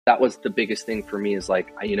That was the biggest thing for me is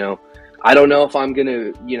like, I don't know if I'm going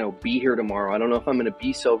to, be here tomorrow. I don't know if I'm going to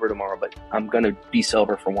be sober tomorrow, but I'm going to be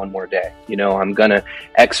sober for one more day. I'm going to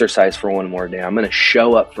exercise for one more day. I'm going to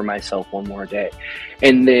show up for myself one more day.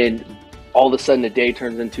 And then all of a sudden a day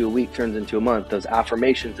turns into a week, turns into a month. Those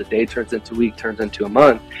affirmations, a day turns into a week, turns into a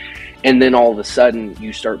month. And then all of a sudden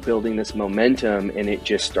you start building this momentum and it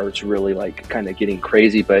just starts really like kind of getting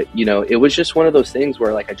crazy. But, it was just one of those things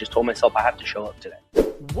where like I just told myself I have to show up today.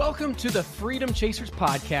 Welcome to the Freedom Chasers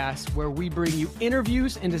podcast, where we bring you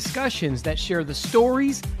interviews and discussions that share the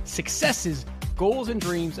stories, successes, goals, and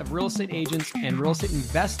dreams of real estate agents and real estate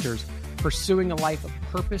investors pursuing a life of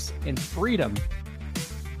purpose and freedom.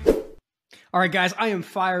 All right, guys, I am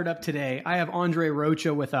fired up today. I have Andrei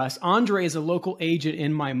Rocha with us. Andrei is a local agent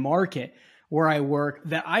in my market where I work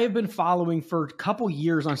that I have been following for a couple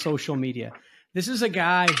years on social media. This is a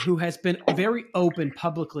guy who has been very open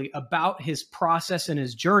publicly about his process and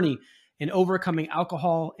his journey in overcoming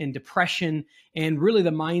alcohol and depression and really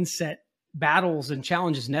the mindset battles and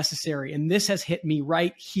challenges necessary. And this has hit me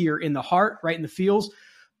right here in the heart, right in the feels,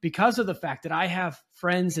 because of the fact that I have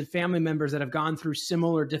friends and family members that have gone through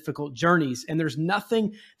similar difficult journeys. And there's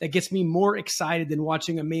nothing that gets me more excited than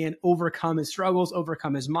watching a man overcome his struggles,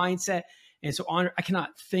 overcome his mindset. And so I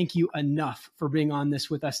cannot thank you enough for being on this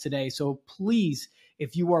with us today. So please,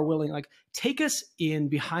 if you are willing, take us in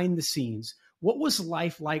behind the scenes. What was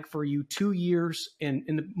life like for you 2 years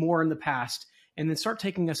and more in the past? And then start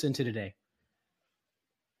taking us into today.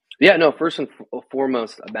 Yeah, no, first and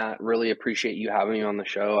foremost, Matt, really appreciate you having me on the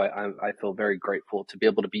show. I feel very grateful to be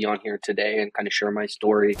able to be on here today and kind of share my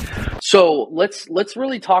story. So let's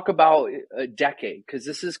really talk about a decade, because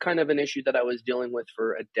this is kind of an issue that I was dealing with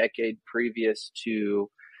for a decade previous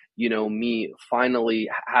to, me finally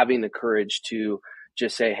having the courage to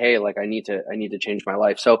just say, hey, I need to change my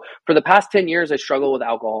life. So for the past 10 years, I struggled with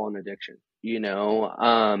alcohol and addiction,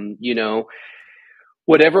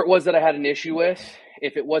 whatever it was that I had an issue with.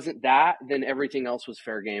 If it wasn't that, then everything else was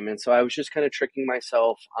fair game. And so I was just kind of tricking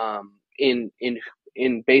myself in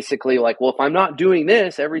basically like, well, if I'm not doing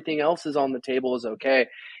this, everything else is on the table is okay.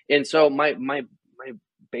 And so my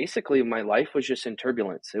basically my life was just in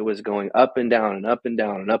turbulence. It was going up and down and up and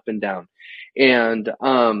down and up and down. And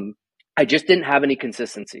I just didn't have any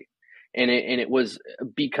consistency. And it was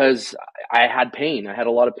because I had pain. I had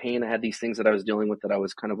a lot of pain. I had these things that I was dealing with that I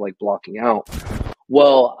was kind of like blocking out.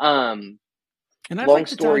 Well, and I'd like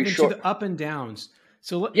to dive into the up and downs.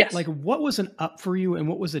 So yes. What was an up for you and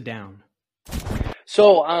what was a down?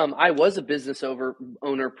 So I was a business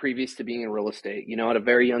owner previous to being in real estate. At a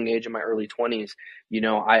very young age in my early 20s,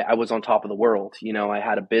 I was on top of the world. I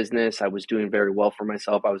had a business. I was doing very well for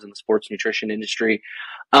myself. I was in the sports nutrition industry.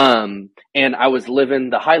 And I was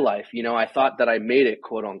living the high life. I thought that I made it,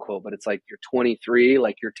 quote unquote, but it's like you're 23,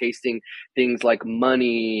 like you're tasting things like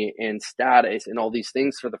money and status and all these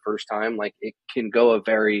things for the first time. Like it can go a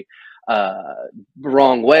very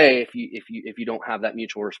wrong way if you don't have that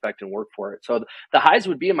mutual respect and work for it. So the highs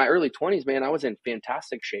would be in my early 20s, man. I was in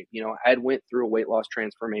fantastic shape. I had went through a weight loss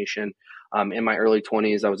transformation in my early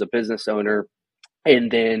 20s. I was a business owner,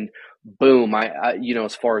 and then boom, I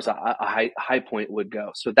as far as a high point would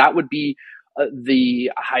go. So that would be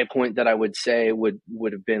the high point that I would say would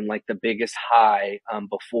have been like the biggest high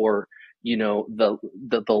before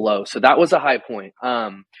the low. So that was a high point.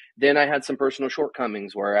 Then I had some personal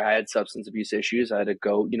shortcomings where I had substance abuse issues. I had to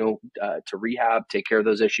go, to rehab, take care of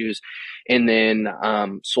those issues, and then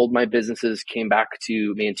sold my businesses, came back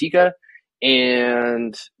to Manteca,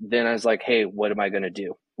 and then I was like, hey, what am I going to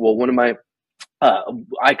do? Well, one of my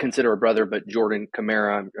I consider a brother, but Jordan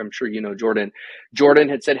Camara, I'm sure you know Jordan. Jordan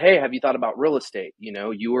had said, hey, have you thought about real estate?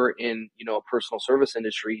 You were in, a personal service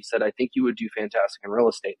industry. He said, I think you would do fantastic in real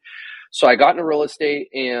estate. So I got into real estate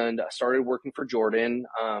and started working for Jordan,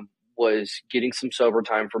 was getting some sober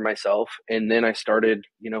time for myself. And then I started,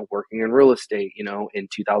 working in real estate, in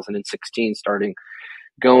 2016, starting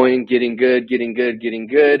going, getting good.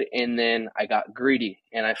 And then I got greedy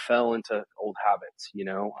and I fell into old habits.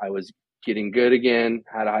 I was getting good again,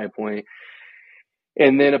 had a high point.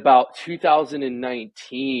 And then about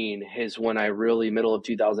 2019 is when middle of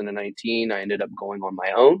 2019, I ended up going on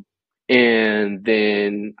my own. And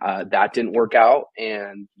then that didn't work out.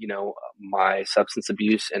 And, my substance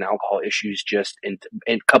abuse and alcohol issues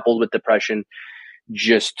and coupled with depression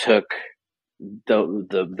just took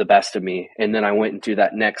the best of me. And then I went into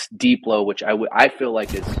that next deep low, which I feel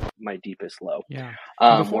like is my deepest low. Yeah.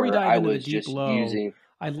 Before we dive into the deep low,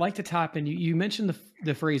 I'd like to tap in. You mentioned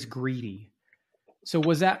the phrase greedy. So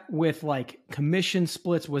was that with commission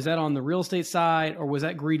splits? Was that on the real estate side, or was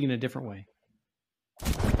that greedy in a different way?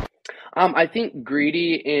 I think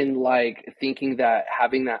greedy in like thinking that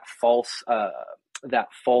having that false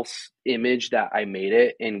image that I made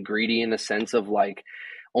it, and greedy in the sense of like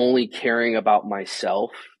only caring about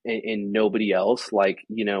myself and nobody else. Like,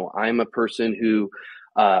 I'm a person who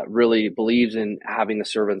really believes in having the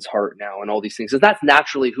servant's heart now and all these things. So that's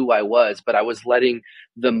naturally who I was, but I was letting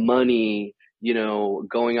the money,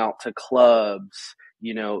 going out to clubs,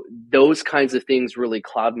 those kinds of things really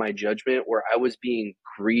cloud my judgment, where I was being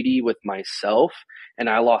greedy with myself, and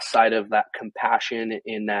I lost sight of that compassion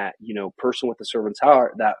in that, person with the servant's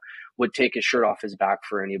heart that would take his shirt off his back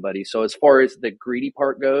for anybody. So as far as the greedy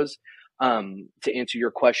part goes, to answer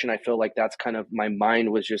your question, I feel like that's kind of, my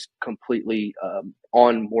mind was just completely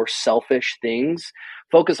on more selfish things,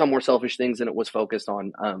 focused on more selfish things than it was focused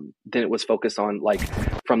on like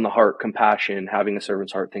from the heart, compassion, having a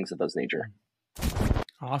servant's heart, things of those nature.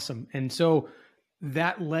 Awesome. And so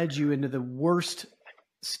that led you into the worst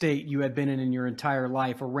state you had been in your entire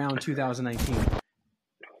life around 2019.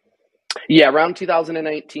 Yeah, around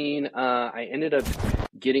 2019, I ended up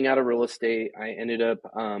getting out of real estate. I ended up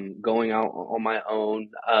going out on my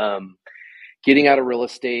own, getting out of real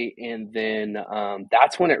estate. And then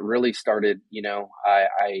that's when it really started.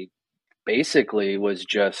 I basically was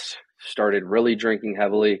just started really drinking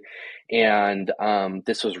heavily. And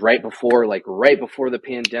this was right before the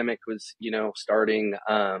pandemic was, starting.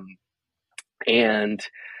 And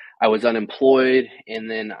I was unemployed, and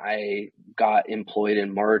then I got employed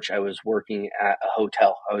in March. I was working at a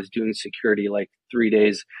hotel. I was doing security like 3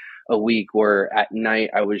 days a week, where at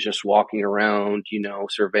night I was just walking around,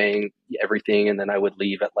 surveying everything. And then I would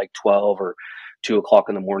leave at like 12 or 2 o'clock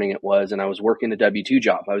in the morning it was. And I was working a W-2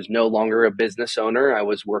 job. I was no longer a business owner. I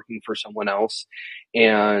was working for someone else.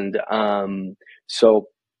 And so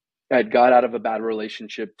I'd got out of a bad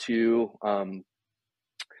relationship too.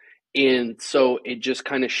 And so it just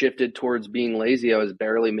kind of shifted towards being lazy. I was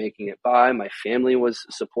barely making it by. My family was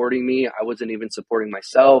supporting me. I wasn't even supporting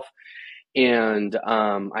myself. And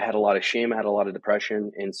I had a lot of shame. I had a lot of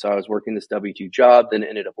depression. And so I was working this W-2 job, then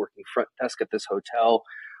ended up working front desk at this hotel.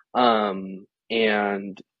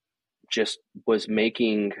 And just was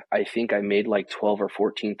making, I think I made like 12 or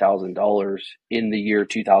 $14,000 in the year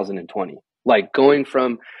 2020. Like going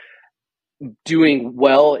from doing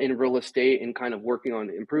well in real estate and kind of working on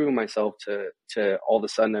improving myself to all of a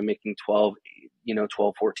sudden I'm making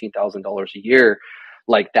 14,000 a year.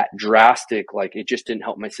 Like that drastic, like it just didn't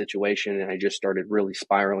help my situation. And I just started really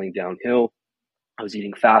spiraling downhill. I was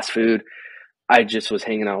eating fast food. I just was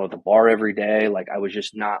hanging out at the bar every day. Like I was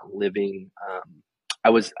just not living, I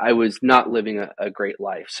was not living a great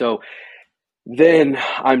life. So then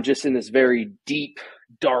I'm just in this very deep,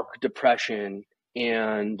 dark depression.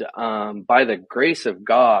 And by the grace of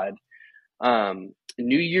God,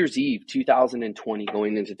 New Year's Eve 2020,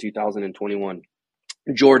 going into 2021,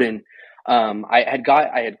 Jordan, I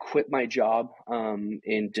had quit my job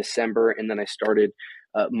in December, and then I started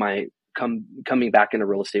coming back into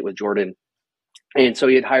real estate with Jordan. And so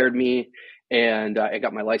he had hired me, and I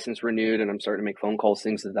got my license renewed, and I'm starting to make phone calls,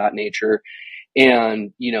 things of that nature.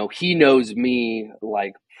 And, he knows me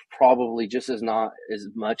like probably just as not as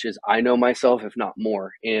much as I know myself, if not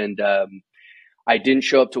more. And I didn't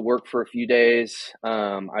show up to work for a few days.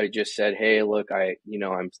 I just said, hey, look,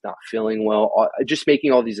 I'm not feeling well, just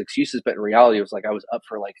making all these excuses. But in reality, it was like I was up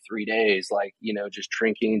for like 3 days, like, just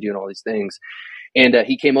drinking, doing all these things. And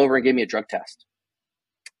he came over and gave me a drug test.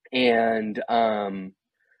 And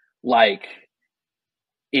like,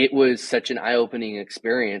 it was such an eye-opening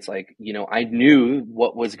experience. Like, I knew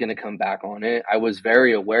what was going to come back on it. I was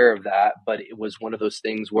very aware of that, but it was one of those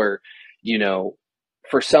things where,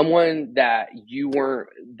 for someone that you weren't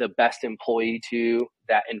the best employee to,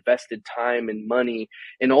 that invested time and money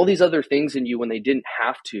and all these other things in you when they didn't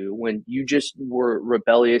have to, when you just were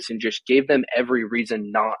rebellious and just gave them every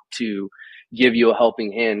reason not to give you a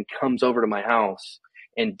helping hand, comes over to my house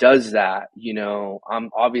and does that, I'm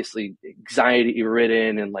obviously anxiety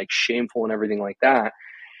ridden and like shameful and everything like that.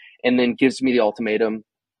 And then gives me the ultimatum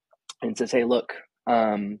and says, hey, look,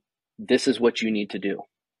 this is what you need to do.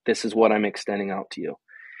 This is what I'm extending out to you.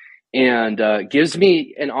 And gives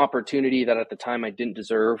me an opportunity that at the time I didn't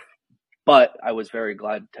deserve, but I was very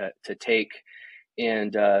glad to take.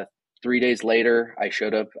 And 3 days later, I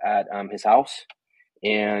showed up at his house.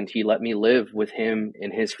 And he let me live with him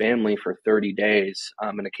and his family for 30 days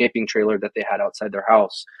in a camping trailer that they had outside their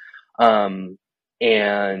house. And,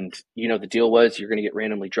 the deal was you're going to get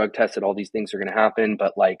randomly drug tested. All these things are going to happen.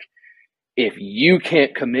 But like, if you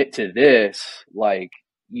can't commit to this, like,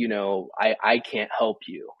 I can't help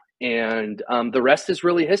you. And the rest is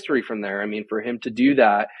really history from there. I mean, for him to do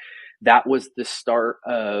that, that was the start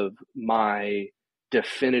of my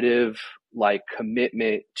definitive like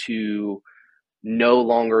commitment to no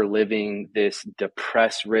longer living this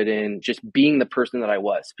depressed ridden, just being the person that I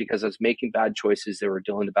was, because I was making bad choices that were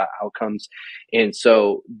dealing with bad outcomes. And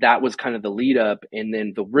so that was kind of the lead up. And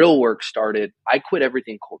then the real work started. I quit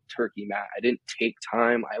everything cold turkey, Matt. I didn't take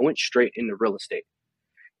time. I went straight into real estate.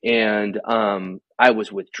 And I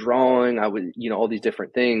was withdrawing. I was, all these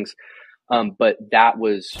different things. But that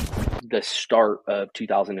was the start of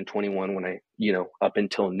 2021 when I, up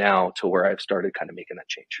until now to where I've started kind of making that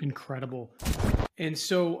change. Incredible. And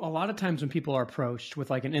so a lot of times when people are approached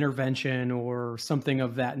with like an intervention or something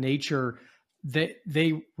of that nature,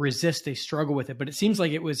 they resist, they struggle with it. But it seems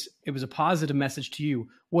like it was a positive message to you.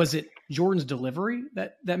 Was it Jordan's delivery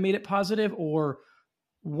that made it positive, or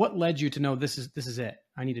what led you to know this is it?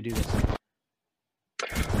 I need to do this?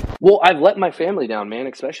 Well, I've let my family down, man,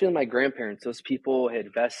 especially my grandparents. Those people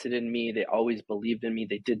had vested in me. They always believed in me.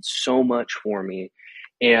 They did so much for me.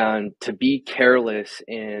 And to be careless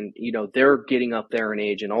and, they're getting up there in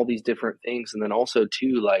age and all these different things. And then also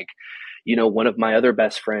too, like, one of my other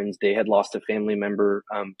best friends, they had lost a family member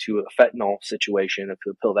to a fentanyl situation, a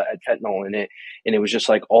pill that had fentanyl in it. And it was just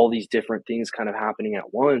like all these different things kind of happening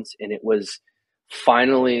at once. And it was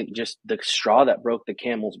finally just the straw that broke the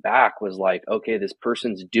camel's back was like, okay, this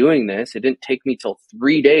person's doing this. It didn't take me till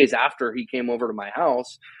 3 days after he came over to my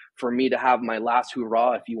house for me to have my last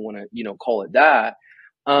hurrah, if you want to, call it that.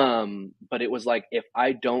 But it was like, if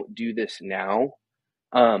I don't do this now,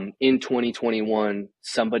 in 2021,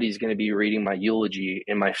 somebody's going to be reading my eulogy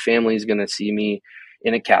and my family's going to see me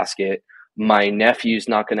in a casket. My nephew's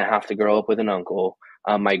not going to have to grow up with an uncle.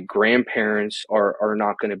 My grandparents are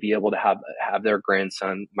not going to be able to have their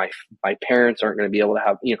grandson. My parents aren't going to be able to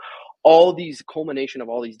have, all these culmination of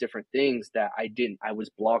all these different things that I was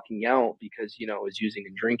blocking out because, I was using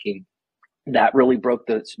and drinking. That really broke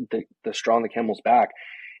the straw on the camel's back.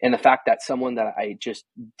 And the fact that someone that I just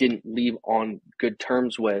didn't leave on good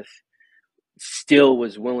terms with still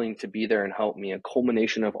was willing to be there and help me. A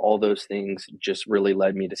culmination of all those things just really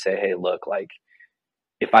led me to say, hey, look, like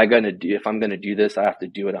if I'm going to do this, I have to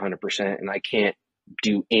do it 100%. And I can't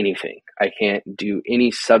do anything. I can't do any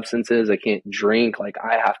substances. I can't drink. Like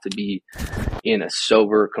I have to be in a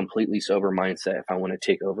completely sober mindset if I want to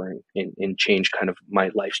take over and change kind of my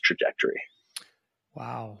life's trajectory.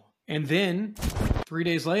 Wow. And then 3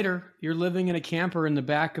 days later, you're living in a camper in the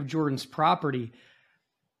back of Jordan's property.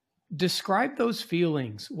 Describe those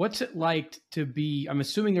feelings. What's it like to be, I'm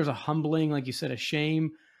assuming there's a humbling, like you said, a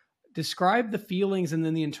shame. Describe the feelings and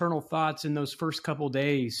then the internal thoughts in those first couple of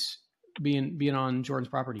days being on Jordan's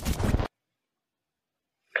property.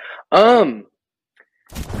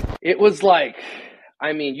 It was like,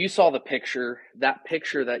 you saw the picture, that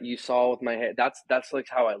picture that you saw with my head. That's like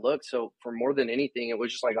how I looked. So for more than anything, it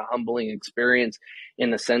was just like a humbling experience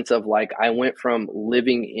in the sense of like, I went from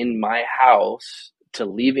living in my house to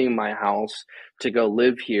leaving my house to go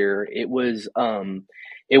live here. It was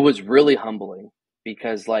really humbling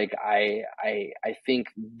because like, I think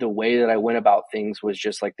the way that I went about things was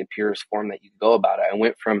just like the purest form that you could go about it. I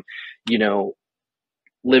went from,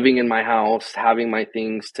 living in my house, having my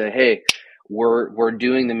things to, hey, we're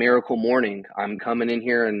doing the miracle morning. I'm coming in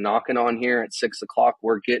here and knocking on here at 6 o'clock.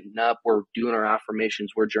 We're getting up. We're doing our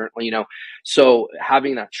affirmations. We're journaling, so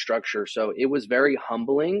having that structure. So it was very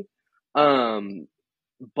humbling.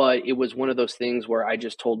 But it was one of those things where I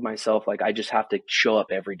just told myself, like, I just have to show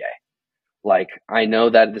up every day. Like, I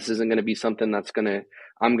know that this isn't going to be something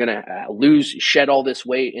I'm going to shed all this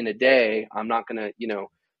weight in a day. I'm not going to,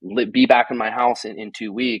 be back in my house in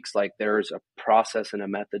 2 weeks. Like there's a process and a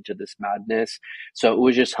method to this madness. So it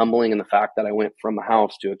was just humbling in the fact that I went from a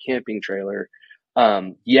house to a camping trailer.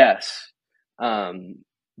 Yes.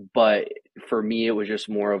 But for me, it was just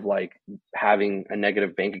more of like having a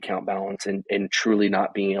negative bank account balance and truly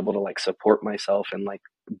not being able to like support myself and like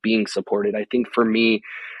being supported. I think for me,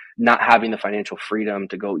 not having the financial freedom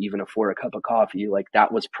to go even afford a cup of coffee, like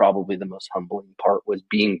that was probably the most humbling part, was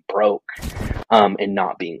being broke and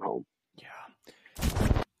not being home. Yeah.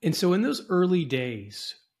 And so in those early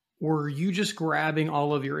days, were you just grabbing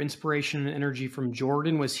all of your inspiration and energy from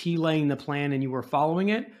Jordan? Was he laying the plan and you were following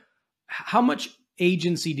it? How much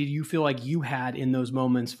agency did you feel like you had in those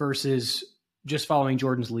moments versus just following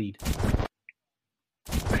Jordan's lead?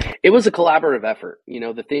 It was a collaborative effort.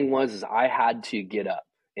 The thing was I had to get up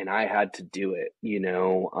and I had to do it.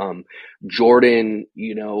 Jordan,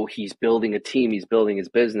 he's building a team, he's building his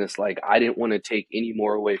business. Like I didn't want to take any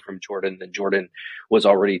more away from Jordan than Jordan was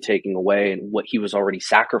already taking away and what he was already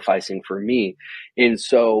sacrificing for me. And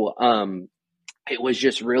so, it was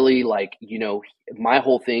just really like, my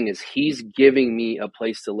whole thing is he's giving me a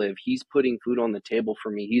place to live. He's putting food on the table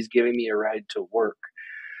for me. He's giving me a ride to work.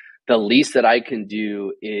 The least that I can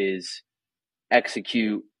do is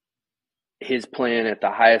execute his plan at the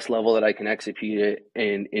highest level that I can execute it,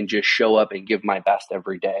 and just show up and give my best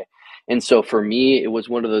every day. And so for me, it was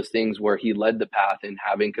one of those things where he led the path in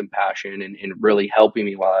having compassion and really helping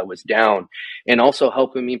me while I was down, and also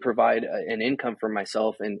helping me provide an income for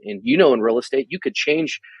myself. And in real estate, you could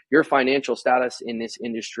change your financial status in this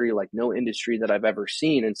industry like no industry that I've ever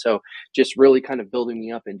seen. And so just really kind of building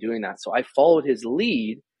me up and doing that. So I followed his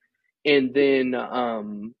lead, and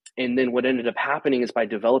then what ended up happening is by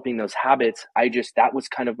developing those habits, that was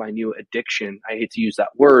kind of my new addiction. I hate to use that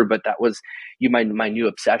word, but that was my new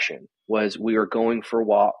obsession. Was we were going for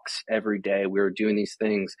walks every day. We were doing these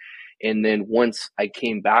things. And then once I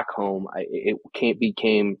came back home, it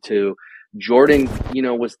became to Jordan,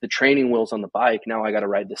 was the training wheels on the bike. Now I got to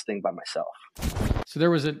ride this thing by myself. So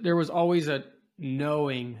there was always a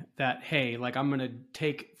knowing that, hey, like I'm going to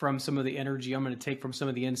take from some of the energy, I'm going to take from some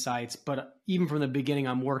of the insights, but even from the beginning,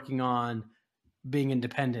 I'm working on being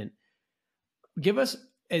independent. Give us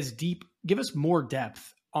more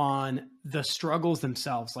depth on the struggles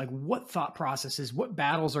themselves. Like what thought processes, what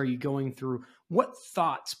battles are you going through? What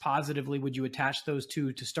thoughts positively would you attach those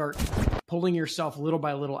to start pulling yourself little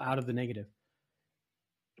by little out of the negative?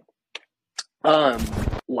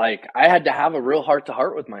 Like I had to have a real heart to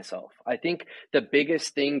heart with myself. I think the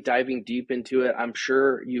biggest thing, diving deep into it, I'm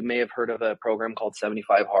sure you may have heard of a program called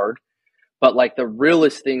 75 Hard, but like the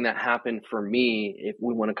realest thing that happened for me, if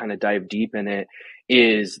we want to kind of dive deep in it,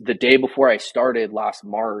 is the day before I started last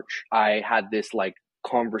March, I had this like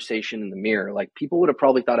conversation in the mirror. Like people would have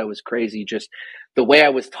probably thought I was crazy, just the way I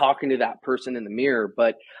was talking to that person in the mirror.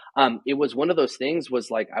 But it was one of those things, was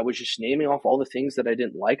like I was just naming off all the things that I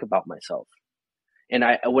didn't like about myself. And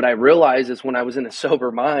what I realized is when I was in a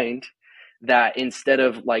sober mind, that instead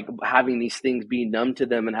of like having these things be numb to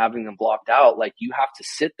them and having them blocked out, like you have to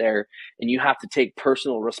sit there and you have to take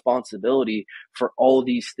personal responsibility for all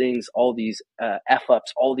these things, all these F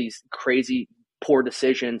ups, all these crazy poor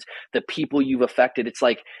decisions, the people you've affected. It's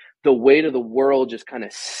like the weight of the world just kind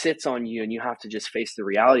of sits on you, and you have to just face the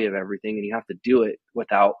reality of everything, and you have to do it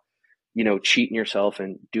without cheating yourself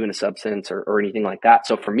and doing a substance or anything like that.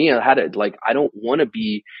 So for me, I had to like, I don't want to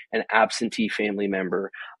be an absentee family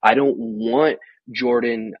member. I don't want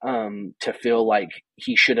Jordan to feel like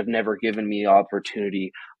he should have never given me the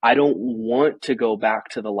opportunity. I don't want to go back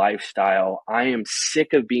to the lifestyle. I am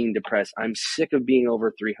sick of being depressed. I'm sick of being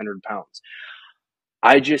over 300 pounds.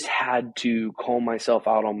 I just had to call myself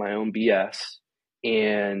out on my own BS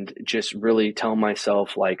and just really tell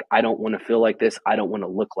myself, like, I don't want to feel like this. I don't want to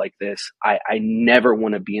look like this. I never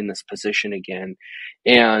want to be in this position again.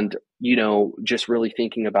 And, just really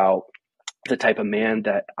thinking about the type of man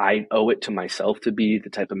that I owe it to myself to be,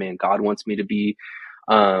 the type of man God wants me to be.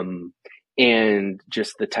 And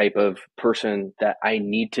just the type of person that I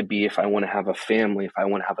need to be if I want to have a family, if I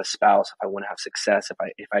want to have a spouse, if I want to have success,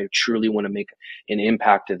 if I truly want to make an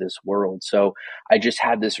impact to this world. So I just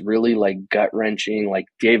had this really like gut wrenching, like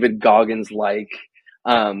David Goggins like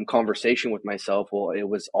conversation with myself. Well, it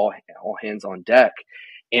was all hands on deck,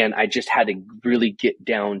 and I just had to really get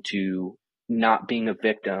down to not being a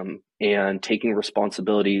victim and taking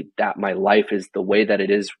responsibility that my life is the way that it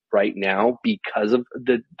is right now because of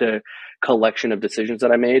the collection of decisions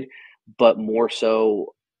that I made, but more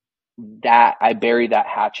so that I bury that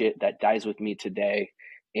hatchet that dies with me today,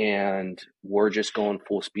 and we're just going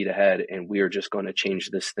full speed ahead, and we are just going to change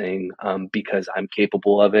this thing because I'm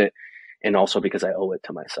capable of it, and also because I owe it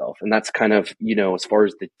to myself. And that's kind of, as far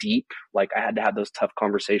as the deep, like I had to have those tough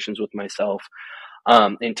conversations with myself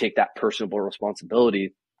and take that personal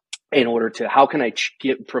responsibility in order to, how can I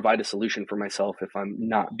provide a solution for myself if I'm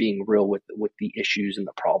not being real with the issues and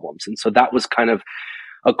the problems. And so that was kind of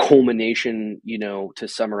a culmination, to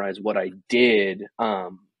summarize what I did,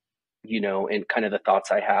 and kind of the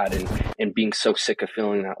thoughts I had, and being so sick of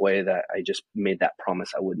feeling that way that I just made that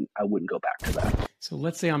promise I wouldn't go back to that. So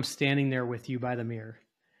let's say I'm standing there with you by the mirror,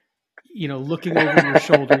 looking over your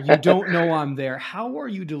shoulder. You don't know I'm there. How are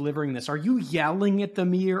you delivering this? Are you yelling at the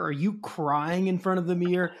mirror? Are you crying in front of the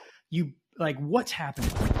mirror? What's happening?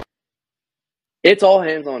 It's all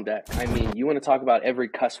hands on deck. I mean, you want to talk about every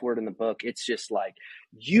cuss word in the book. It's just like,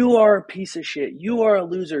 you are a piece of shit. You are a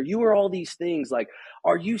loser. You are all these things. Like,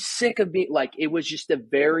 are you sick of being like, it was just a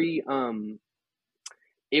very,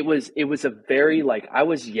 it was a very, like, I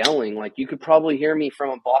was yelling, like you could probably hear me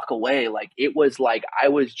from a block away. Like, it was like, I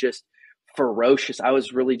was just ferocious. I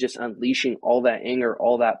was really just unleashing all that anger,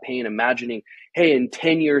 all that pain, imagining, hey, in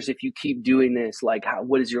 10 years, if you keep doing this, like,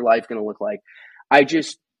 what is your life going to look like? I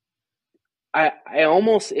just, I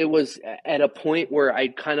almost, it was at a point where I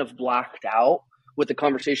kind of blacked out with the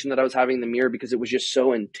conversation that I was having in the mirror, because it was just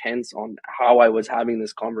so intense on how I was having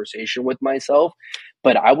this conversation with myself.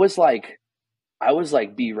 But I was like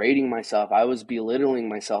berating myself. I was belittling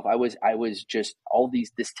myself. I was just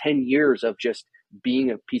this 10 years of just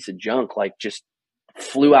being a piece of junk, like just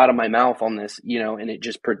flew out of my mouth on this, and it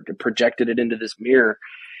just projected it into this mirror.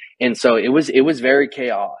 And so it was very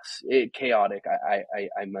chaotic,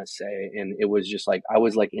 I must say. And it was just like, I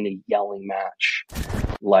was like in a yelling match,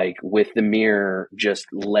 like with the mirror, just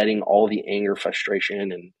letting all the anger,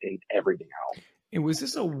 frustration, and everything out. And was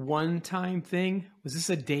this a one-time thing? Was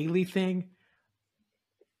this a daily thing?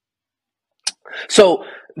 So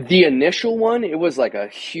the initial one, it was like a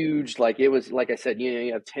huge, like it was, like I said,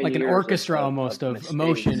 you have 10 Like an years orchestra almost of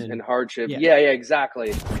emotion and hardship. yeah. Yeah,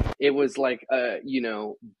 exactly. It was like,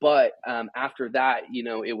 but after that,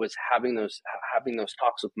 it was having those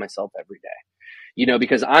talks with myself every day.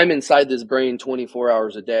 Because I'm inside this brain 24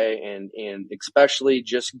 hours a day, and especially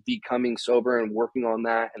just becoming sober and working on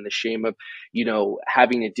that, and the shame of,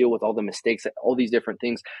 having to deal with all the mistakes, all these different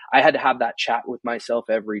things. I had to have that chat with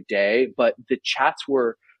myself every day, but the chats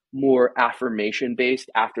were more affirmation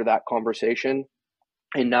based after that conversation,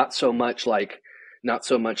 and not so much like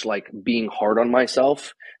being hard on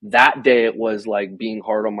myself. That day it was like being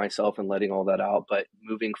hard on myself and letting all that out, but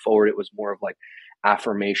moving forward it was more of like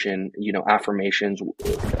affirmations.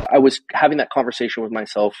 I was having that conversation with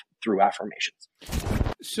myself through affirmations.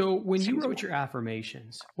 So when you wrote your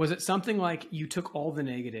affirmations, was it something like you took all the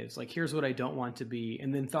negatives, like here's what I don't want to be,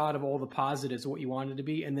 and then thought of all the positives of what you wanted to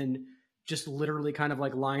be, and then just literally kind of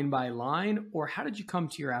like line by line? Or how did you come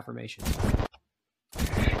to your affirmations?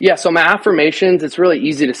 Yeah, so my affirmations, it's really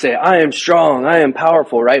easy to say, I am strong, I am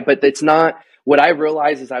powerful, right? But it's not. What I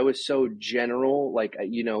realized is I was so general, like,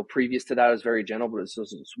 previous to that, I was very general, but it's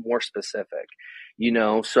more specific,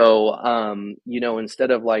 So,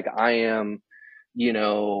 instead of like, I am, I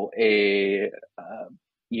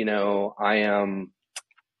am,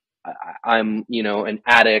 I'm an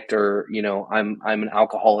addict, or, I'm an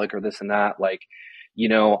alcoholic, or this and that. Like,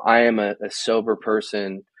 I am a sober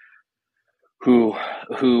person who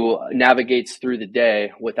navigates through the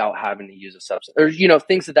day without having to use a substance, or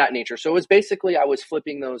things of that nature. So it was basically, I was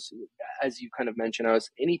flipping those, as you kind of mentioned. I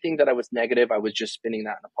was, anything that I was negative, I was just spinning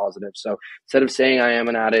that in a positive. So instead of saying I am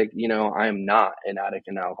an addict, I am not an addict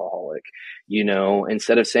and alcoholic.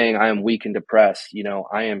 Instead of saying I am weak and depressed,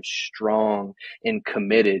 I am strong and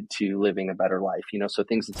committed to living a better life. So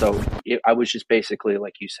things. So I was just basically,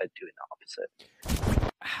 like you said, doing the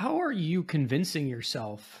opposite. How are you convincing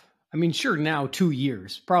yourself? I mean, sure, now 2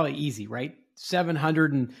 years, probably easy, right?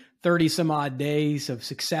 730 some odd days of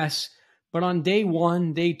success. But on day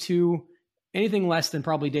 1, day 2, anything less than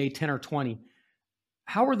probably day 10 or 20,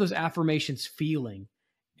 how are those affirmations feeling?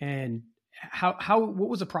 And what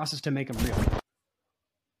was the process to make them real?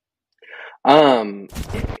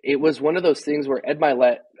 It was one of those things where Ed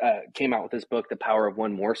Milet came out with this book, The Power of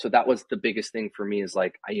One More. So that was the biggest thing for me, is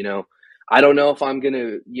like, I don't know if I'm going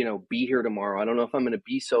to, be here tomorrow. I don't know if I'm going to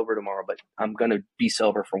be sober tomorrow, but I'm going to be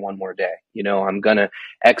sober for one more day. I'm going to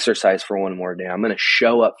exercise for one more day. I'm going to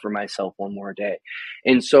show up for myself one more day.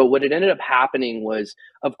 And so what it ended up happening was,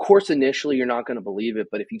 of course, initially you're not going to believe it,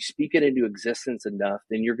 but if you speak it into existence enough,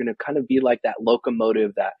 then you're going to kind of be like that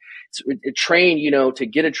locomotive, that a train, to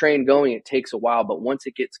get a train going, it takes a while, but once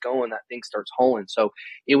it gets going, that thing starts hauling. So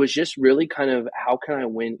it was just really kind of, how can I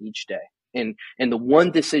win each day? And the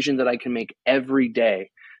one decision that I can make every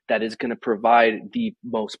day that is going to provide the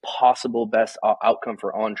most possible best outcome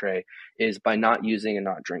for Andrei is by not using and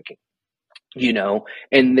not drinking,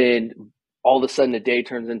 and then all of a sudden a day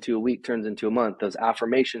turns into a week, turns into a month. Those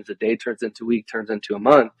affirmations, a day turns into a week, turns into a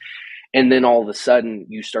month. And then all of a sudden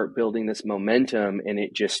you start building this momentum, and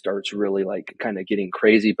it just starts really like kind of getting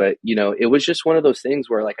crazy. But, it was just one of those things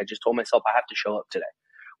where, like, I just told myself, I have to show up today.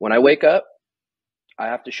 When I wake up, I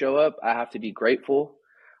have to show up. I have to be grateful.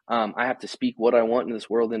 I have to speak what I want in this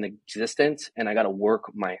world in existence, and I got to work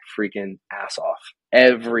my freaking ass off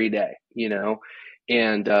every day,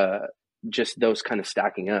 and just those kind of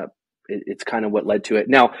stacking up. It's kind of what led to it.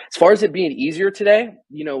 Now, as far as it being easier today,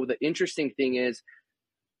 the interesting thing is,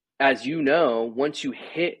 as once you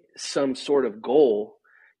hit some sort of goal,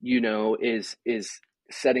 is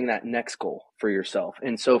setting that next goal for yourself.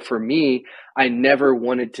 And so for me, I never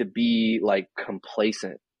wanted to be like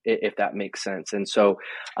complacent, if that makes sense. And so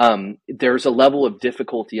there's a level of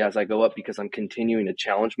difficulty as I go up, because I'm continuing to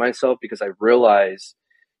challenge myself, because I realize,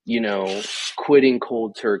 quitting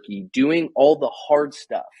cold turkey, doing all the hard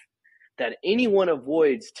stuff that anyone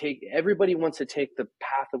avoids. Everybody wants to take the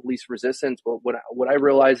path of least resistance. But what I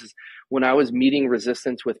realized is when I was meeting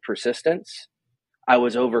resistance with persistence, I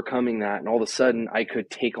was overcoming that. And all of a sudden I could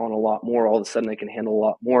take on a lot more. All of a sudden I can handle a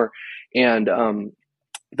lot more. And,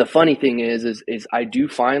 the funny thing is I do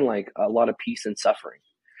find like a lot of peace in suffering.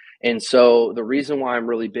 And so the reason why I'm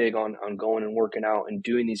really big on going and working out and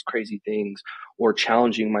doing these crazy things or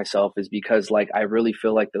challenging myself is because like I really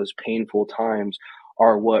feel like those painful times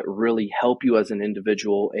are what really help you as an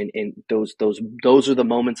individual. And those are the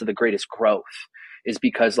moments of the greatest growth, is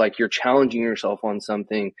because like you're challenging yourself on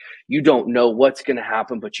something. You don't know what's going to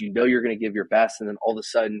happen, but you're going to give your best. And then all of a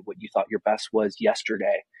sudden what you thought your best was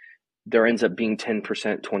yesterday, there ends up being 10%,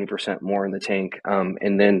 20% more in the tank.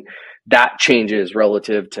 And then that changes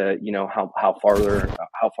relative to, how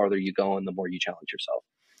farther you go and the more you challenge yourself.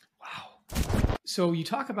 Wow. So you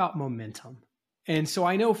talk about momentum. And so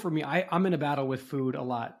I know for me, I'm in a battle with food a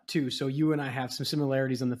lot too. So you and I have some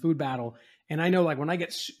similarities on the food battle. And I know like when I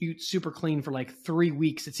get super clean for like 3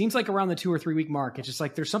 weeks, it seems like around the 2 or 3 week mark, it's just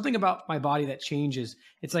like there's something about my body that changes.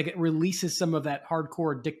 It's like it releases some of that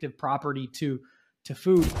hardcore addictive property to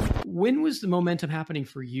food. When was the momentum happening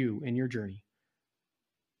for you in your journey?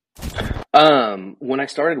 When I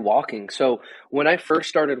started walking. So when I first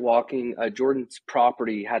started walking, Jordan's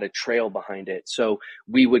property had a trail behind it. So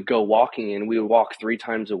we would go walking and we would walk 3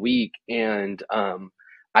 times a week. And,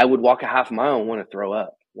 I would walk a half mile and want to throw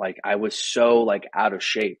up. Like I was so like out of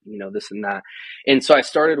shape, this and that. And so I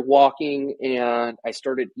started walking and I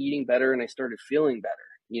started eating better and I started feeling better,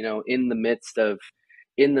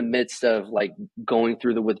 in the midst of like going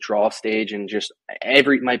through the withdrawal stage, and just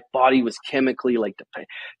my body was chemically like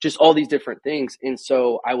just all these different things. And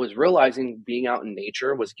so I was realizing being out in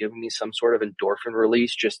nature was giving me some sort of endorphin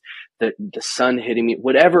release, just the sun hitting me,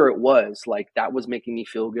 whatever it was, like that was making me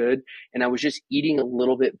feel good. And I was just eating a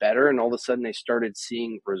little bit better, and all of a sudden I started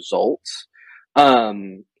seeing results.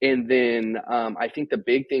 And then I think the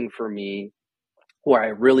big thing for me where I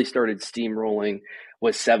really started steamrolling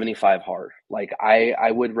was 75 hard. Like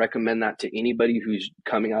I would recommend that to anybody who's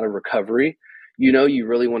coming out of recovery. You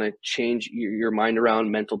really want to change your mind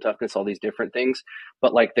around mental toughness, all these different things.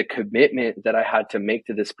 But like the commitment that I had to make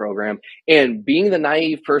to this program, and being the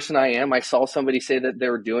naive person I am, I saw somebody say that they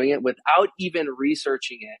were doing it without even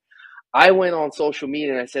researching it. I went on social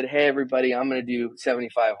media and I said, "Hey, everybody, I'm going to do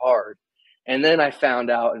 75 hard." And then I found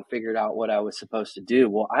out and figured out what I was supposed to do.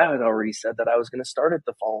 Well, I had already said that I was going to start it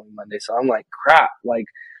the following Monday. So I'm like, crap, like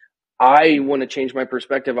I want to change my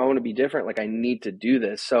perspective. I want to be different. Like I need to do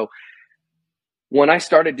this. So when I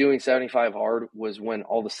started doing 75 hard was when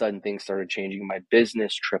all of a sudden things started changing. My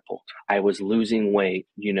business tripled. I was losing weight.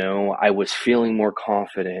 I was feeling more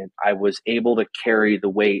confident. I was able to carry the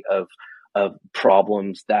weight of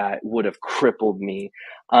problems that would have crippled me.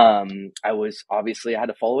 I had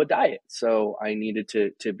to follow a diet. So I needed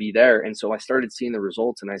to be there. And so I started seeing the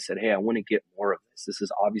results and I said, hey, I want to get more of this. This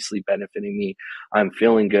is obviously benefiting me. I'm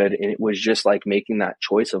feeling good. And it was just like making that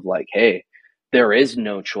choice of like, hey, there is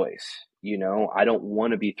no choice. I don't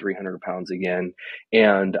want to be 300 pounds again.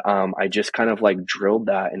 And I just kind of like drilled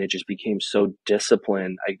that, and it just became so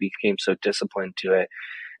disciplined. I became so disciplined to it.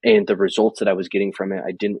 And the results that I was getting from it,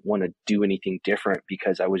 I didn't want to do anything different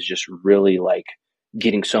because I was just really like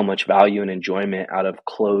getting so much value and enjoyment out of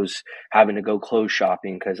clothes, having to go clothes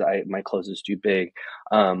shopping because my clothes is too big.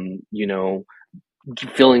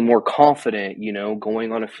 Feeling more confident,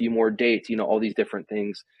 going on a few more dates, all these different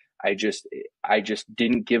things. I just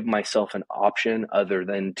didn't give myself an option other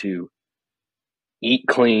than to eat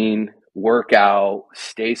clean, work out,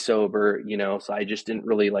 stay sober, so I just didn't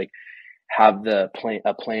really like have a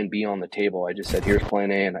plan B on the table. I just said, here's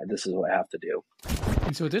plan A and this is what I have to do.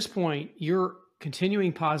 And so at this point, you're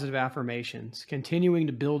continuing positive affirmations, continuing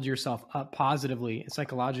to build yourself up positively and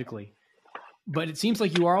psychologically. But it seems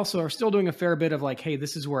like you are still doing a fair bit of like, hey,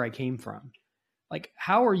 this is where I came from. Like,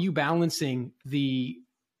 how are you balancing the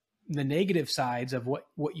negative sides of what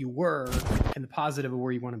you were and the positive of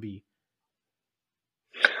where you want to be?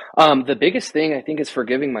 The biggest thing I think is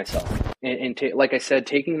forgiving myself and like I said,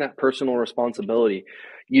 taking that personal responsibility.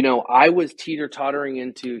 I was teeter-tottering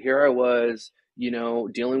into, here I was,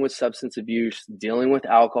 dealing with substance abuse, dealing with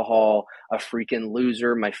alcohol, a freaking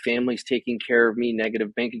loser. My family's taking care of me,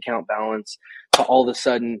 negative bank account balance. To all of a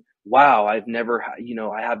sudden, wow, I've never,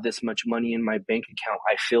 I have this much money in my bank account.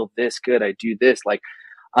 I feel this good. I do this. Like,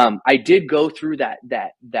 I did go through that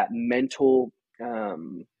mental,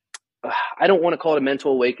 I don't want to call it a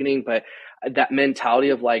mental awakening, but that mentality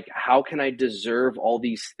of like, how can I deserve all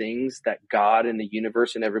these things that God and the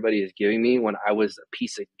universe and everybody is giving me when I was a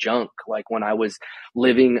piece of junk? Like when I was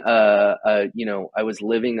living, I was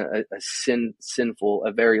living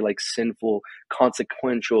a very like sinful,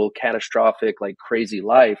 consequential, catastrophic, like crazy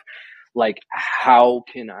life. Like, how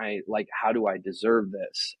do I deserve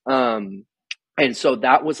this? And so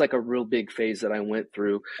that was like a real big phase that I went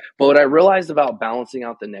through. But what I realized about balancing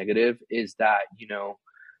out the negative is that,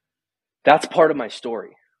 that's part of my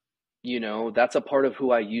story. That's a part of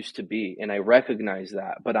who I used to be. And I recognize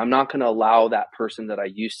that, but I'm not going to allow that person that I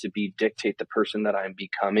used to be dictate the person that I'm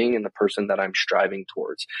becoming and the person that I'm striving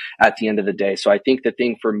towards at the end of the day. So I think the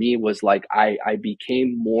thing for me was like, I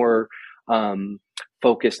became more,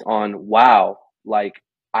 focused on, wow, like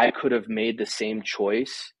I could have made the same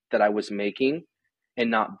choice that I was making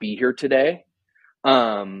and not be here today.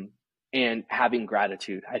 Um, and having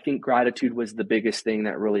gratitude. I think gratitude was the biggest thing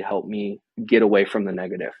that really helped me get away from the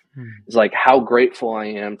negative. It's like how grateful I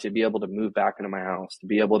am to be able to move back into my house, to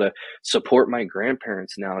be able to support my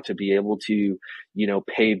grandparents now, to be able to,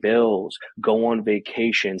 pay bills, go on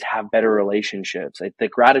vacations, have better relationships. The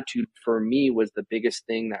gratitude for me was the biggest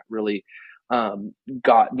thing that really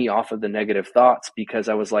got me off of the negative thoughts, because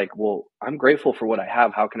I was like, well, I'm grateful for what I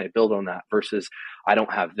have. How can I build on that versus I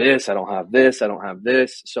don't have this, I don't have this, I don't have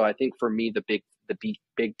this. So I think for me, the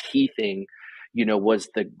big key thing, was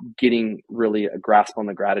the getting really a grasp on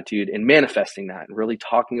the gratitude and manifesting that and really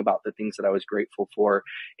talking about the things that I was grateful for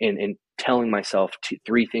and telling myself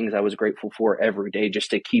three things I was grateful for every day,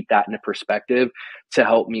 just to keep that in a perspective to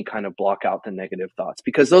help me kind of block out the negative thoughts,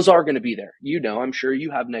 because those are going to be there. I'm sure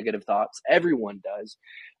you have negative thoughts. Everyone does.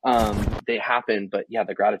 They happen, but yeah,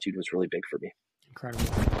 the gratitude was really big for me.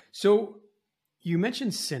 Incredible. So you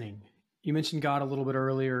mentioned sinning. You mentioned God a little bit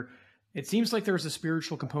earlier. It seems like there's a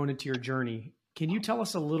spiritual component to your journey. Can you tell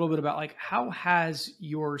us a little bit about like how has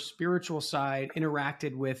your spiritual side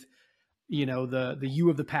interacted with, the you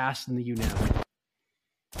of the past and the you now?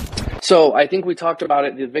 So I think we talked about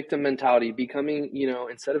it, the victim mentality, becoming,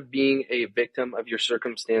 instead of being a victim of your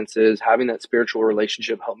circumstances, having that spiritual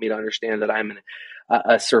relationship helped me to understand that I'm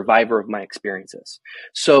a survivor of my experiences.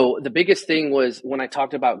 So the biggest thing was when I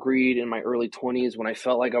talked about greed in my early 20s, when I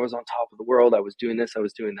felt like I was on top of the world, I was doing this, I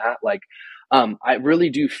was doing that. Like, I really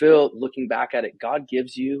do feel, looking back at it, God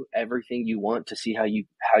gives you everything you want to see how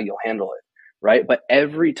you'll handle it, right? But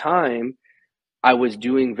every time I was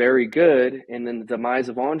doing very good, and then the demise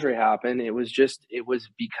of Andrei happened, it was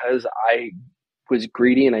because I was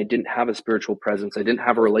greedy and I didn't have a spiritual presence. I didn't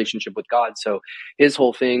have a relationship with God. So his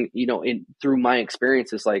whole thing, through my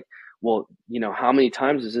experience is like, well, how many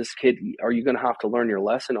times are you going to have to learn your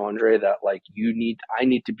lesson, Andrei, that like I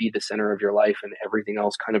need to be the center of your life and everything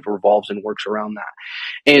else kind of revolves and works around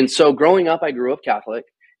that. And so growing up, I grew up Catholic,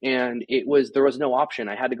 and there was no option.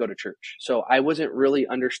 I had to go to church. So I wasn't really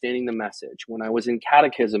understanding the message. When I was in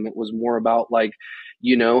catechism, it was more about like,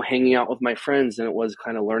 hanging out with my friends, and it was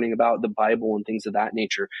kind of learning about the Bible and things of that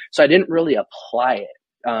nature. So I didn't really apply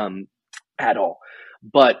it at all.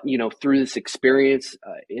 But, through this experience,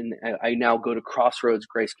 I now go to Crossroads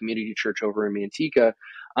Grace Community Church over in Manteca.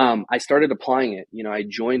 I started applying it. I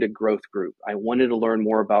joined a growth group. I wanted to learn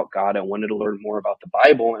more about God. I wanted to learn more about the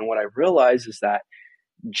Bible. And what I realized is that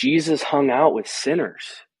Jesus hung out with sinners.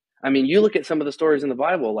 I mean, you look at some of the stories in the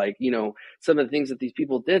Bible, like, some of the things that these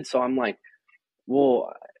people did. So I'm like,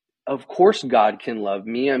 well, of course God can love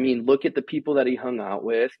me. I mean, look at the people that he hung out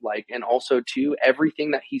with, like, and also too,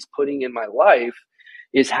 everything that he's putting in my life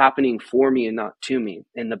is happening for me and not to me.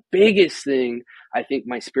 And the biggest thing, I think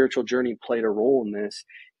my spiritual journey played a role in this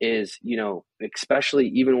is, especially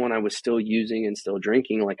even when I was still using and still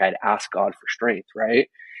drinking, like I'd ask God for strength, right?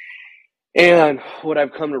 And what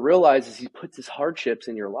I've come to realize is he puts his hardships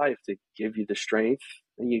in your life to give you the strength,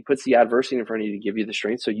 and he puts the adversity in front of you to give you the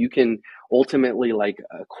strength so you can ultimately like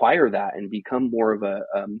acquire that and become more of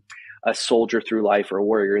a soldier through life or a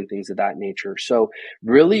warrior and things of that nature. So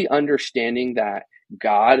really understanding that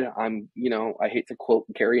God, I hate to quote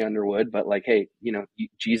Carrie Underwood, but like, hey,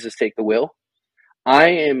 Jesus, take the wheel. I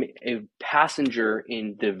am a passenger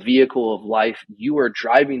in the vehicle of life. You are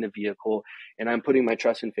driving the vehicle, and I'm putting my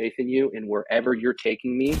trust and faith in you. And wherever you're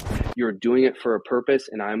taking me, you're doing it for a purpose,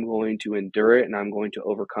 and I'm going to endure it, and I'm going to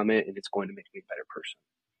overcome it, and it's going to make me a better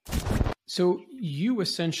person. So you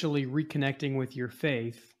essentially reconnecting with your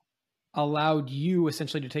faith allowed you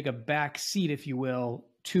essentially to take a back seat, if you will,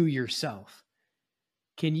 to yourself.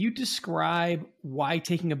 Can you describe why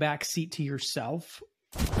taking a back seat to yourself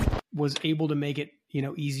was able to make it,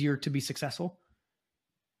 easier to be successful?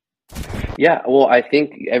 Yeah. Well, I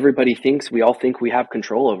think we all think we have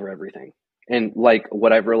control over everything. And like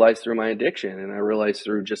what I've realized through my addiction and I realized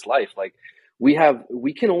through just life, like we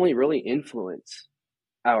can only really influence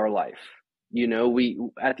our life. We,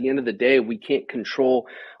 at the end of the day, we can't control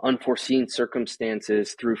unforeseen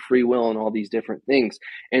circumstances through free will and all these different things.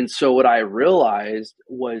 And so what I realized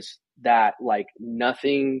was that like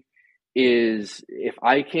nothing is, if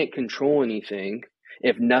I can't control anything,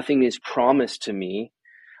 if nothing is promised to me,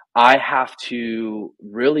 I have to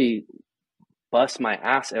really bust my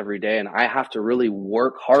ass every day and I have to really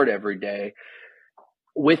work hard every day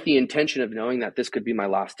with the intention of knowing that this could be my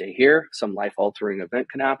last day here. Some life altering event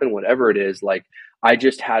can happen, whatever it is. Like I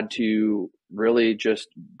just had to really just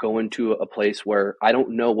go into a place where I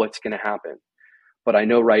don't know what's going to happen, but I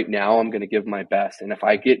know right now I'm going to give my best. And if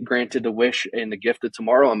I get granted the wish and the gift of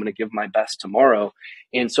tomorrow, I'm going to give my best tomorrow.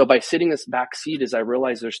 And so by sitting this back seat, as I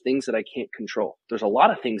realize there's things that I can't control. There's a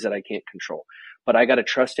lot of things that I can't control, but I got to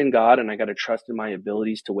trust in God and I got to trust in my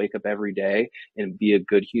abilities to wake up every day and be a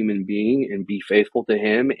good human being and be faithful to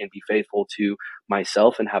him and be faithful to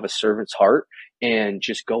myself and have a servant's heart and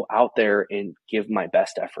just go out there and give my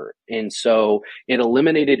best effort. And so it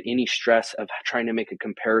eliminated any stress of trying to make a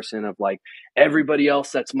comparison of like everybody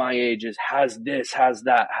else that's my age has this, has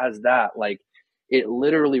that. Like it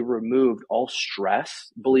literally removed all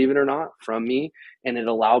stress, believe it or not, from me. And it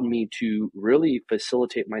allowed me to really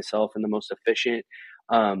facilitate myself in the most efficient,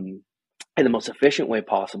 way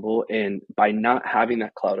possible. And by not having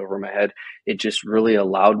that cloud over my head, it just really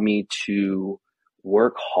allowed me to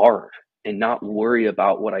work hard and not worry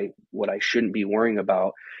about what I shouldn't be worrying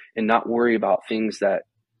about, and not worry about things that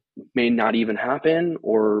may not even happen,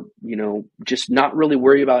 or just not really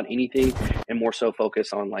worry about anything, and more so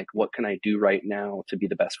focus on like what can I do right now to be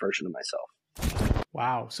the best version of myself.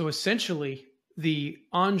 Wow. So essentially the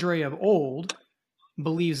Andrei of old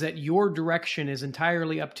believes that your direction is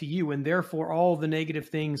entirely up to you, and therefore all the negative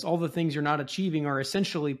things, all the things you're not achieving are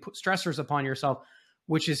essentially stressors upon yourself,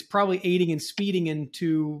 which is probably aiding and speeding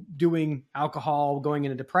into doing alcohol, going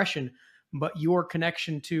into depression. But your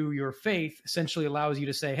connection to your faith essentially allows you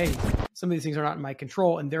to say, hey, some of these things are not in my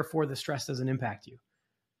control, and therefore the stress doesn't impact you.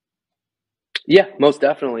 Yeah, most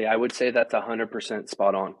definitely. I would say that's 100%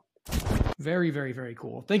 spot on. Very, very, very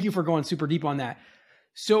cool. Thank you for going super deep on that.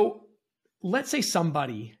 So let's say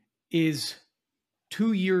somebody is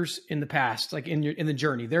 2 years in the past, like in the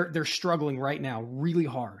journey, they're struggling right now really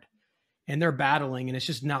hard and they're battling and it's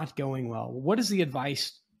just not going well. What is the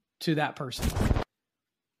advice to that person?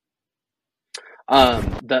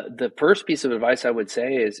 The first piece of advice I would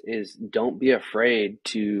say is don't be afraid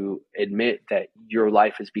to admit that your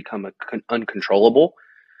life has become uncontrollable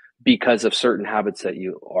because of certain habits that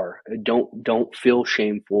you are. Don't feel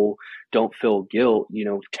shameful. Don't feel guilt.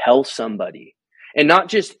 Tell somebody, and not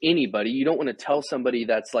just anybody. You don't want to tell somebody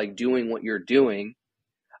that's like doing what you're doing.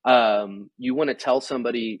 You want to tell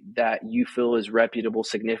somebody that you feel is reputable,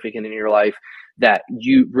 significant in your life, that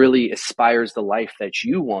you really aspires the life that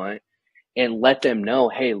you want, and let them know,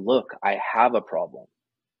 hey, look, I have a problem.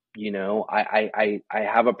 I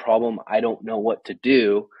have a problem. I don't know what to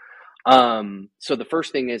do. So the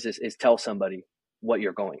first thing is tell somebody what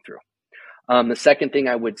you're going through. The second thing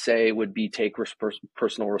I would say would be take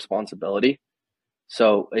personal responsibility.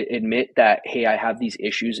 So admit that, hey, I have these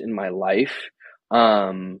issues in my life.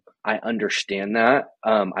 I understand that.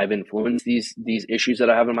 I've influenced these issues that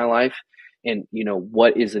I have in my life, and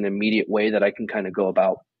what is an immediate way that I can kind of go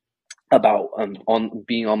about on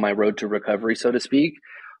being on my road to recovery, so to speak.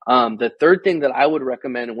 The third thing that I would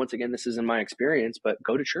recommend, and once again, this is in my experience, but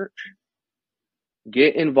go to church.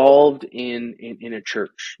 Get involved in a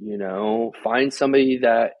church, find somebody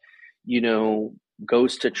that,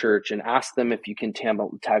 goes to church, and ask them if you can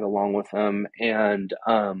tag along with them, and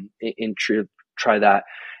try that.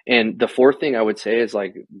 And the fourth thing I would say is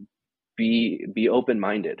like, be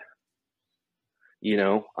open-minded,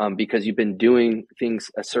 because you've been doing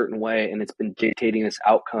things a certain way and it's been dictating this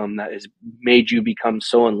outcome that has made you become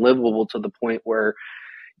so unlivable to the point where,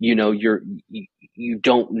 you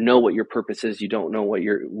don't know what your purpose is. You don't know what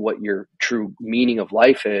your true meaning of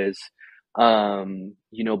life is.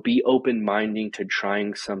 Be open-minded to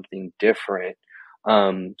trying something different.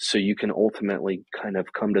 So you can ultimately kind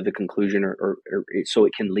of come to the conclusion or so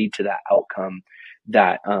it can lead to that outcome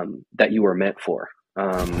that you were meant for.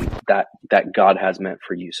 That God has meant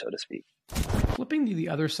for you, so to speak. Flipping to the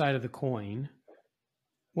other side of the coin,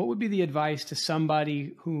 what would be the advice to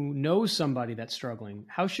somebody who knows somebody that's struggling?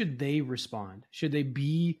 How should they respond? Should they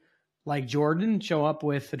be like Jordan, show up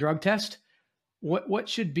with a drug test? What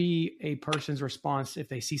should be a person's response if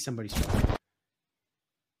they see somebody struggling?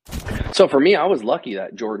 So for me, I was lucky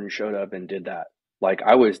that Jordan showed up and did that. Like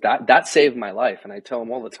that saved my life. And I tell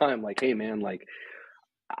them all the time, like, hey man, like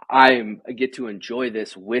I get to enjoy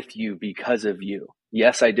this with you because of you.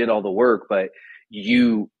 Yes, I did all the work, but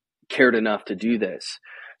you cared enough to do this.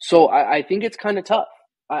 So I think it's kind of tough.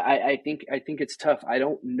 I think it's tough. I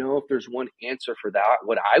don't know if there's one answer for that.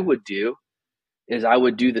 What I would do is I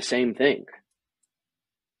would do the same thing.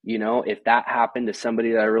 You know, if that happened to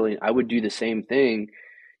somebody that I would do the same thing,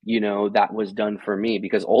 that was done for me,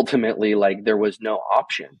 because ultimately, like, there was no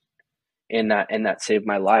option, and that saved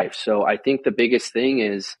my life. So I think the biggest thing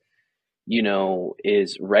is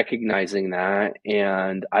recognizing that.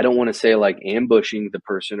 And I don't want to say like ambushing the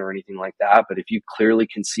person or anything like that, but if you clearly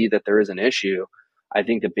can see that there is an issue, I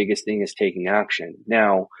think the biggest thing is taking action.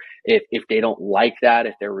 Now, if they don't like that,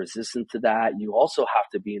 if they're resistant to that, you also have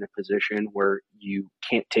to be in a position where you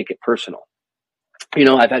can't take it personal.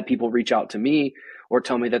 I've had people reach out to me or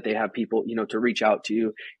tell me that they have people, to reach out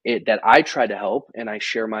to that I try to help, and I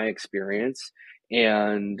share my experience.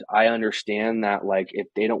 And I understand that, like, if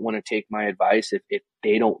they don't want to take my advice, if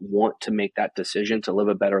they don't want to make that decision to live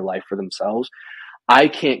a better life for themselves, I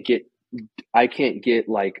can't get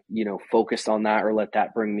like, focused on that or let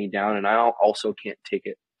that bring me down. And I also can't take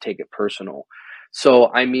it personal.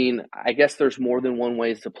 So, I mean, I guess there's more than one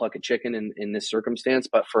ways to pluck a chicken in this circumstance,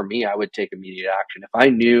 but for me, I would take immediate action. If I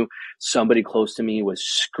knew somebody close to me was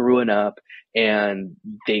screwing up and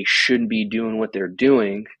they shouldn't be doing what they're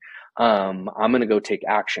doing, I'm going to go take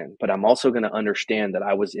action. But I'm also going to understand that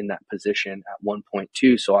I was in that position at one point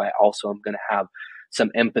too. So I also am going to have some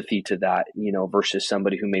empathy to that, versus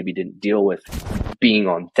somebody who maybe didn't deal with being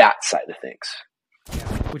on that side of things.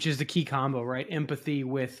 Yeah, which is the key combo, right? Empathy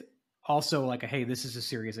with also like, hey, this is a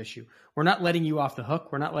serious issue. We're not letting you off the hook.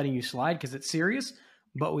 We're not letting you slide because it's serious,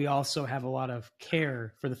 but we also have a lot of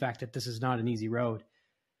care for the fact that this is not an easy road.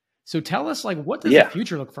 So tell us, like, what does the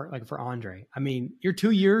future look for Andrei? I mean, you're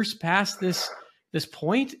 2 years past this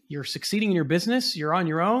point. You're succeeding in your business. You're on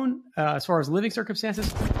your own as far as living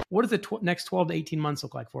circumstances. What does the next 12 to 18 months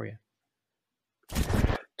look like for you?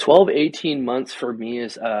 12, 18 months for me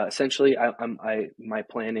is essentially my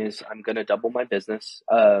plan is I'm going to double my business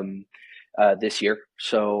this year.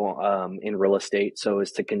 So in real estate, so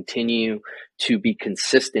is to continue to be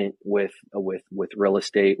consistent with real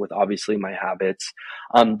estate, with obviously my habits.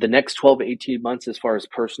 The next 12 to 18 months, as far as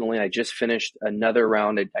personally, I just finished another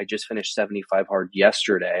round. I just finished 75 hard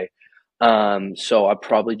yesterday. So I'll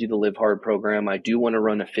probably do the Live Hard program. I do want to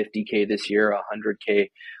run a 50K this year, 100K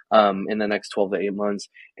in the next 12 to 8 months.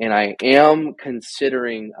 And I am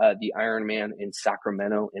considering the Ironman in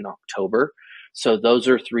Sacramento in October. So those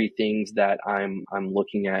are three things that I'm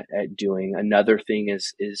looking at doing. Another thing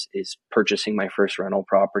is purchasing my first rental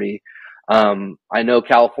property. I know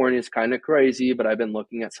California is kind of crazy, but I've been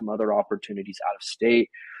looking at some other opportunities out of state.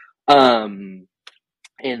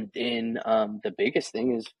 And then the biggest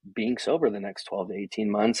thing is being sober the next 12 to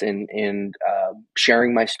 18 months and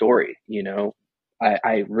sharing my story.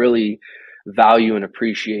 I really value and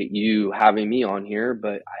appreciate you having me on here,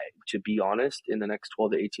 but to be honest, in the next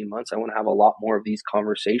 12 to 18 months, I want to have a lot more of these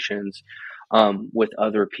conversations with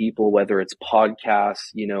other people, whether it's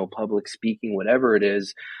podcasts, public speaking, whatever it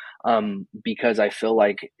is, because I feel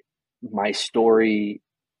like my story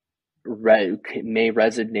may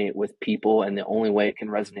resonate with people, and the only way it can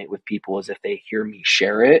resonate with people is if they hear me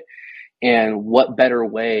share it. And what better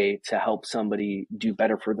way to help somebody do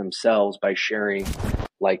better for themselves by sharing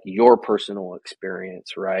like your personal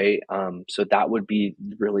experience, right? So that would be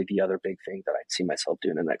really the other big thing that I'd see myself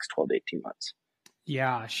doing in the next 12 to 18 months.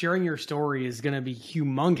 Yeah, sharing your story is going to be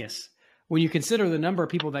humongous when you consider the number of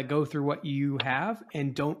people that go through what you have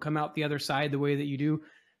and don't come out the other side the way that you do.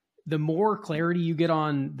 The more clarity you get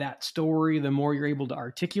on that story, the more you're able to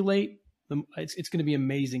articulate, it's going to be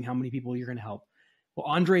amazing how many people you're going to help.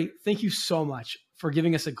 Well, Andrei, thank you so much for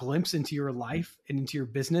giving us a glimpse into your life and into your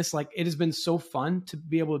business. Like, it has been so fun to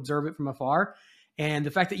be able to observe it from afar. And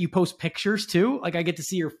the fact that you post pictures too, like I get to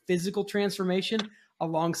see your physical transformation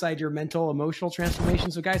alongside your mental, emotional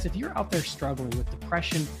transformation. So guys, if you're out there struggling with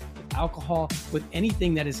depression, with alcohol, with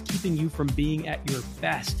anything that is keeping you from being at your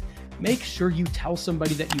best, make sure you tell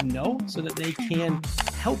somebody that you know so that they can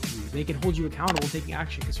help you. They can hold you accountable, taking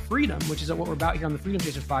action, because freedom, which is what we're about here on the Freedom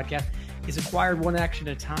Chasers podcast, is acquired one action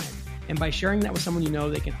at a time. And by sharing that with someone you know,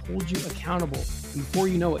 they can hold you accountable. And before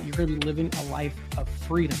you know it, you're going to be living a life of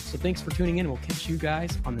freedom. So thanks for tuning in. We'll catch you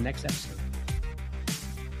guys on the next episode.